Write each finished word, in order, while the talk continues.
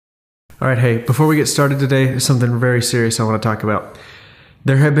All right, hey, before we get started today, there's something very serious I want to talk about.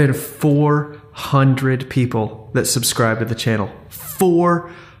 There have been 400 people that subscribe to the channel.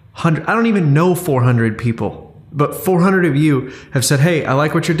 400. I don't even know 400 people, but 400 of you have said, hey, I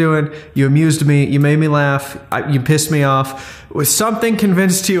like what you're doing. You amused me. You made me laugh. You pissed me off. With something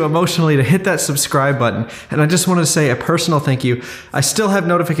convinced you emotionally to hit that subscribe button. And I just want to say a personal thank you. I still have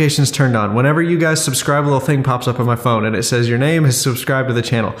notifications turned on. Whenever you guys subscribe, a little thing pops up on my phone and it says your name has subscribed to the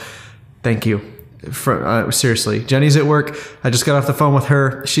channel. Thank you. Seriously, Jenny's at work. I just got off the phone with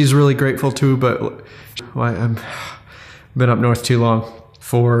her. She's really grateful too, but I've been up north too long.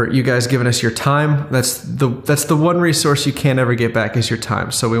 For you guys giving us your time. That's the one resource you can't ever get back is your time.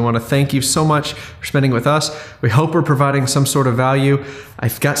 So we want to thank you so much for spending with us. We hope we're providing some sort of value.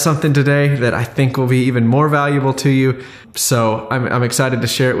 I've got something today that I think will be even more valuable to you. So I'm excited to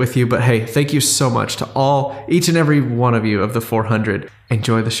share it with you. But hey, thank you so much to each and every one of you of the 400.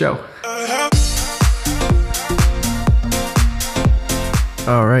 Enjoy the show.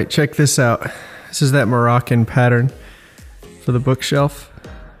 All right, check this out. This is that Moroccan pattern for the bookshelf.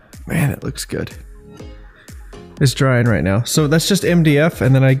 Man, it looks good. It's drying right now. So that's just MDF,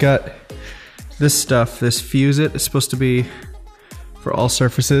 and then I got this stuff, this Fuse It. It's supposed to be for all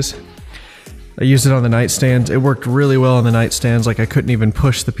surfaces. I used it on the nightstands. It worked really well on the nightstands. Like I couldn't even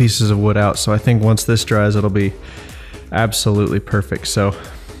push the pieces of wood out. So I think once this dries, it'll be absolutely perfect. So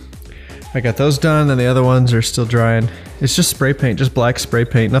I got those done, and the other ones are still drying. It's just spray paint, just black spray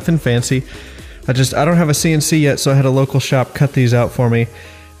paint, nothing fancy. I don't have a CNC yet, so I had a local shop cut these out for me.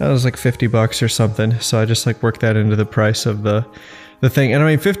 That was like 50 bucks or something. So I just like worked that into the price of the thing. And I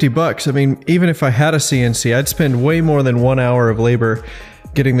mean, 50 bucks, I mean, even if I had a CNC, I'd spend way more than 1 hour of labor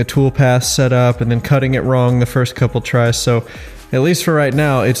getting the tool path set up and then cutting it wrong the first couple tries. So at least for right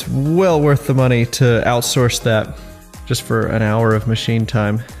now, it's well worth the money to outsource that just for an hour of machine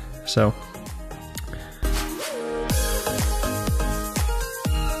time. So.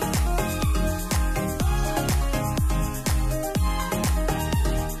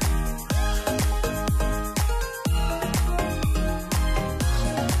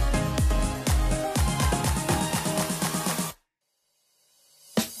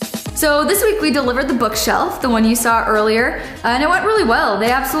 So this week we delivered the bookshelf, the one you saw earlier, and it went really well.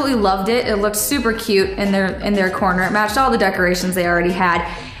 They absolutely loved it. It looked super cute in their corner. It matched all the decorations they already had.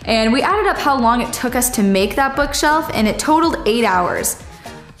 And we added up how long it took us to make that bookshelf, and it totaled 8 hours.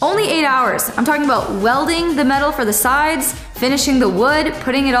 Only 8 hours. I'm talking about welding the metal for the sides, finishing the wood,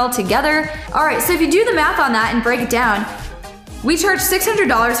 putting it all together. All right, so if you do the math on that and break it down, we charged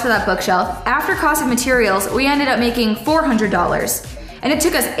 $600 for that bookshelf. After cost of materials, we ended up making $400. And it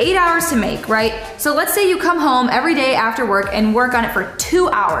took us 8 hours to make, right? So let's say you come home every day after work and work on it for 2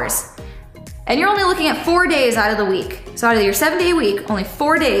 hours. And you're only looking at 4 days out of the week. So out of your 7-day week, only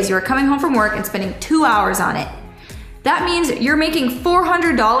 4 days you are coming home from work and spending 2 hours on it. That means you're making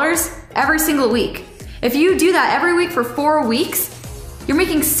 $400 every single week. If you do that every week for 4 weeks, you're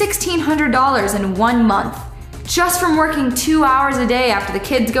making $1,600 in 1 month. Just from working 2 hours a day after the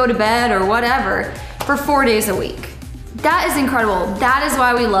kids go to bed or whatever for 4 days a week. That is incredible. That is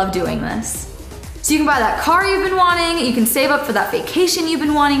why we love doing this. So you can buy that car you've been wanting, you can save up for that vacation you've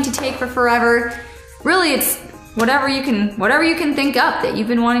been wanting to take for forever. Really, it's whatever you can think up that you've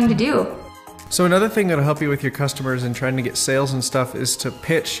been wanting to do. So another thing that'll help you with your customers and trying to get sales and stuff is to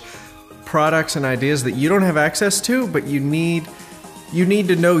pitch products and ideas that you don't have access to, but you need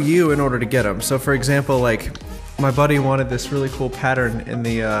to know you in order to get them. So for example, like my buddy wanted this really cool pattern in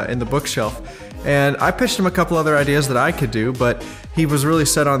the bookshelf. And I pitched him a couple other ideas that I could do, but he was really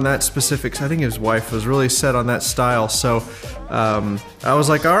set on that specific, I think his wife was really set on that style. So I was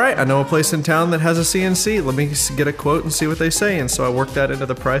like, all right, I know a place in town that has a CNC. Let me get a quote and see what they say. And so I worked that into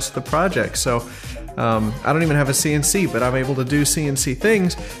the price of the project. So I don't even have a CNC, but I'm able to do CNC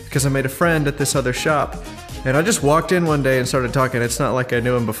things because I made a friend at this other shop. And I just walked in one day and started talking. It's not like I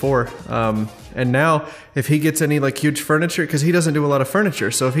knew him before. And now if he gets any like huge furniture, because he doesn't do a lot of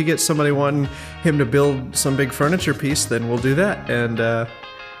furniture, so if he gets somebody wanting him to build some big furniture piece, then we'll do that and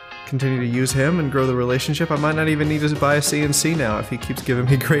continue to use him and grow the relationship. I might not even need to buy a CNC now if he keeps giving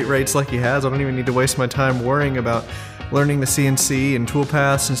me great rates like he has. I don't even need to waste my time worrying about learning the CNC and tool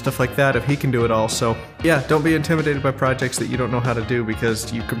paths and stuff like that if he can do it all. So yeah, don't be intimidated by projects that you don't know how to do,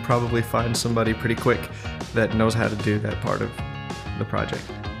 because you can probably find somebody pretty quick that knows how to do that part of the project.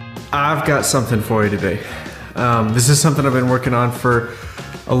 I've got something for you today. This is something I've been working on for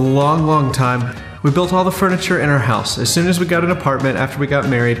a long time. We built all the furniture in our house as soon as we got an apartment after we got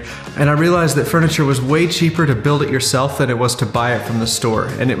married, and I realized that furniture was way cheaper to build it yourself than it was to buy it from the store.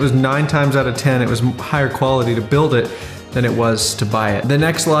 And it was 9 times out of 10, it was higher quality to build it than it was to buy it. The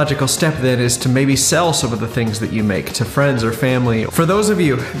next logical step then is to maybe sell some of the things that you make to friends or family. For those of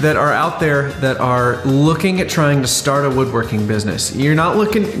you that are out there that are looking at trying to start a woodworking business, you're not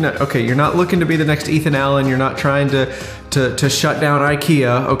looking to be the next Ethan Allen, you're not trying to shut down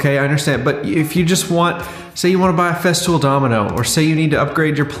IKEA, okay, I understand, but if you just want, say you want to buy a Festool domino, or say you need to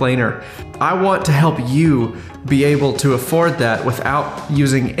upgrade your planer, I want to help you be able to afford that without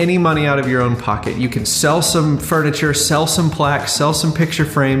using any money out of your own pocket. You can sell some furniture, sell some plaques, sell some picture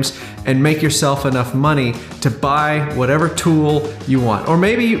frames, and make yourself enough money to buy whatever tool you want. Or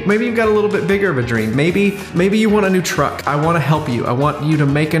maybe you've got a little bit bigger of a dream. Maybe you want a new truck. I want to help you. I want you to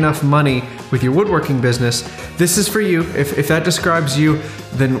make enough money with your woodworking business. This is for you. If that describes you,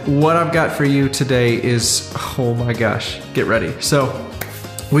 then what I've got for you today is, oh my gosh, get ready. So,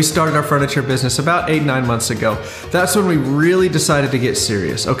 we started our furniture business about 8-9 months ago. That's when we really decided to get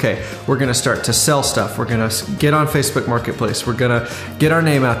serious. Okay, we're gonna start to sell stuff. We're gonna get on Facebook Marketplace. We're gonna get our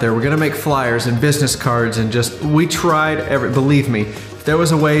name out there. We're gonna make flyers and business cards and we tried believe me, if there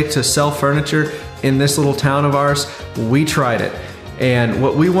was a way to sell furniture in this little town of ours, we tried it. And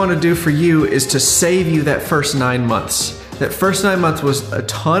what we wanna do for you is to save you that first 9 months. That first 9 months was a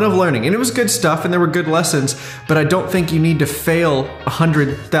ton of learning, and it was good stuff and there were good lessons, but I don't think you need to fail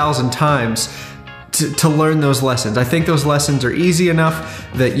 100,000 times to learn those lessons. I think those lessons are easy enough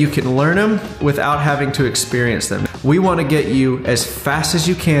that you can learn them without having to experience them. We want to get you as fast as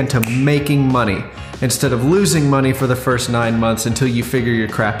you can to making money instead of losing money for the first 9 months until you figure your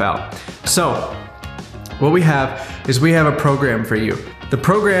crap out. So, what we have is we have a program for you. The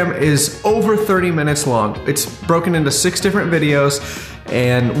program is over 30 minutes long. It's broken into 6 different videos,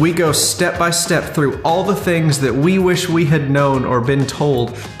 and we go step by step through all the things that we wish we had known or been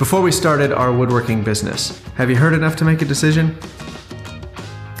told before we started our woodworking business. Have you heard enough to make a decision?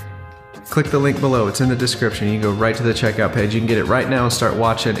 Click the link below, it's in the description. You can go right to the checkout page. You can get it right now and start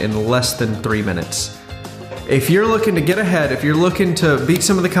watching in less than 3 minutes. If you're looking to get ahead, if you're looking to beat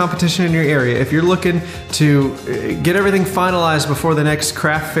some of the competition in your area, if you're looking to get everything finalized before the next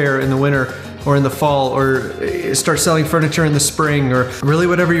craft fair in the winter or in the fall, or start selling furniture in the spring, or really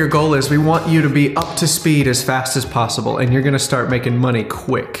whatever your goal is, we want you to be up to speed as fast as possible, and you're gonna start making money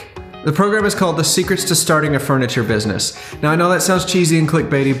quick. The program is called The Secrets to Starting a Furniture Business. Now I know that sounds cheesy and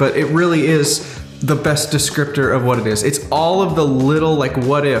clickbaity, but it really is the best descriptor of what it is. It's all of the little like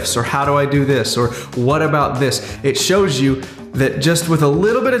what ifs, or how do I do this, or what about this. It shows you that just with a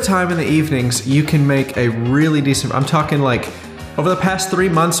little bit of time in the evenings, you can make a really decent, I'm talking like over the past 3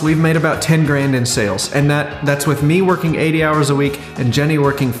 months, we've made about 10 grand in sales. And that's with me working 80 hours a week and Jenny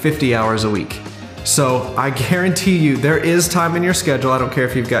working 50 hours a week. So I guarantee you there is time in your schedule. I don't care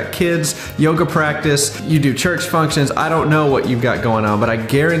if you've got kids, yoga practice, you do church functions, I don't know what you've got going on, but I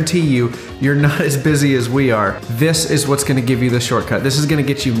guarantee you, you're not as busy as we are. This is what's gonna give you the shortcut. This is gonna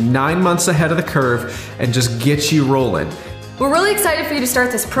get you 9 months ahead of the curve and just get you rolling. We're really excited for you to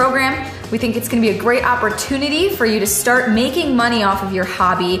start this program. We think it's gonna be a great opportunity for you to start making money off of your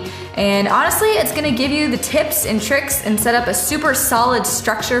hobby. And honestly, it's gonna give you the tips and tricks and set up a super solid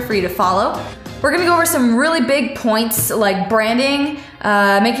structure for you to follow. We're gonna go over some really big points like branding,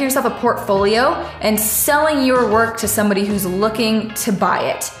 making yourself a portfolio, and selling your work to somebody who's looking to buy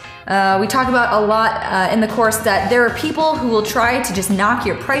it. We talk about a lot in the course that there are people who will try to just knock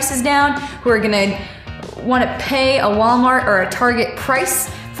your prices down, who are gonna wanna pay a Walmart or a Target price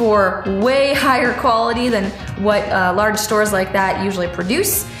for way higher quality than what large stores like that usually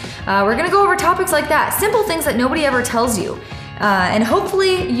produce. We're gonna go over topics like that, simple things that nobody ever tells you. And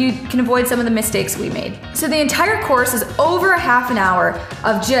hopefully you can avoid some of the mistakes we made. So the entire course is over a half an hour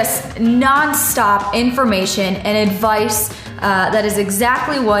of just non-stop information and advice that is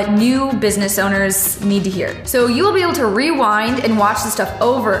exactly what new business owners need to hear. So you will be able to rewind and watch the stuff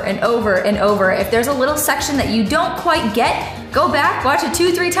over and over and over. If there's a little section that you don't quite get, go back, watch it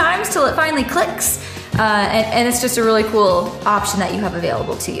 2-3 times till it finally clicks. And it's just a really cool option that you have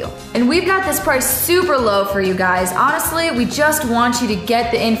available to you. And we've got this price super low for you guys. Honestly, we just want you to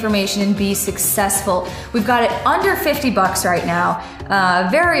get the information and be successful. We've got it under 50 bucks right now,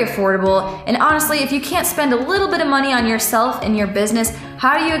 very affordable. And honestly, if you can't spend a little bit of money on yourself and your business,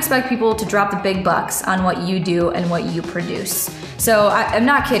 how do you expect people to drop the big bucks on what you do and what you produce? So I'm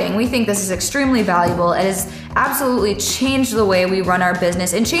not kidding. We think this is extremely valuable. It has absolutely changed the way we run our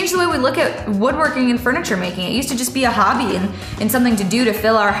business and changed the way we look at woodworking and furniture making. It used to just be a hobby and something to do to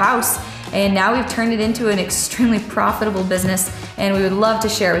fill our house. And now we've turned it into an extremely profitable business, and we would love to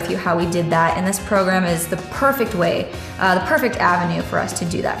share with you how we did that. And this program is the perfect way, the perfect avenue for us to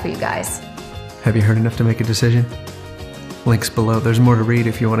do that for you guys. Have you heard enough to make a decision? Links below. There's more to read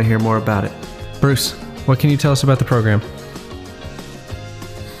if you want to hear more about it. Bruce, what can you tell us about the program?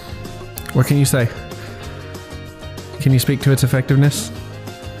 What can you say? Can you speak to its effectiveness?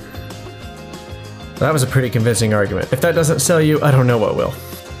 That was a pretty convincing argument. If that doesn't sell you, I don't know what will.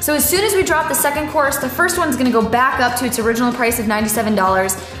 So as soon as we drop the second course, the first one's gonna go back up to its original price of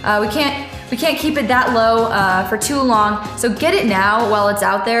 $97. We can't keep it that low for too long, so get it now while it's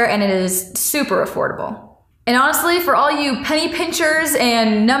out there, and it is super affordable. And honestly, for all you penny pinchers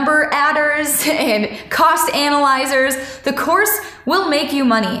and number adders and cost analyzers, the course will make you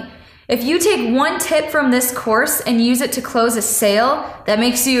money. If you take one tip from this course and use it to close a sale that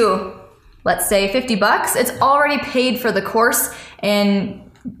makes you, let's say, 50 bucks, it's already paid for the course and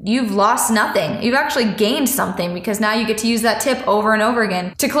you've lost nothing. You've actually gained something because now you get to use that tip over and over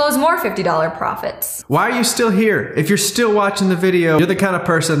again to close more $50 profits. Why are you still here? If you're still watching the video, you're the kind of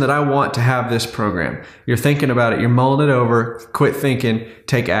person that I want to have this program. You're thinking about it, you're mulling it over, quit thinking,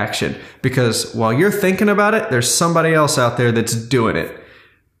 take action. Because while you're thinking about it, there's somebody else out there that's doing it.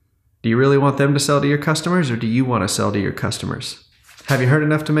 Do you really want them to sell to your customers, or do you want to sell to your customers? Have you heard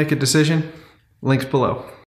enough to make a decision? Links below.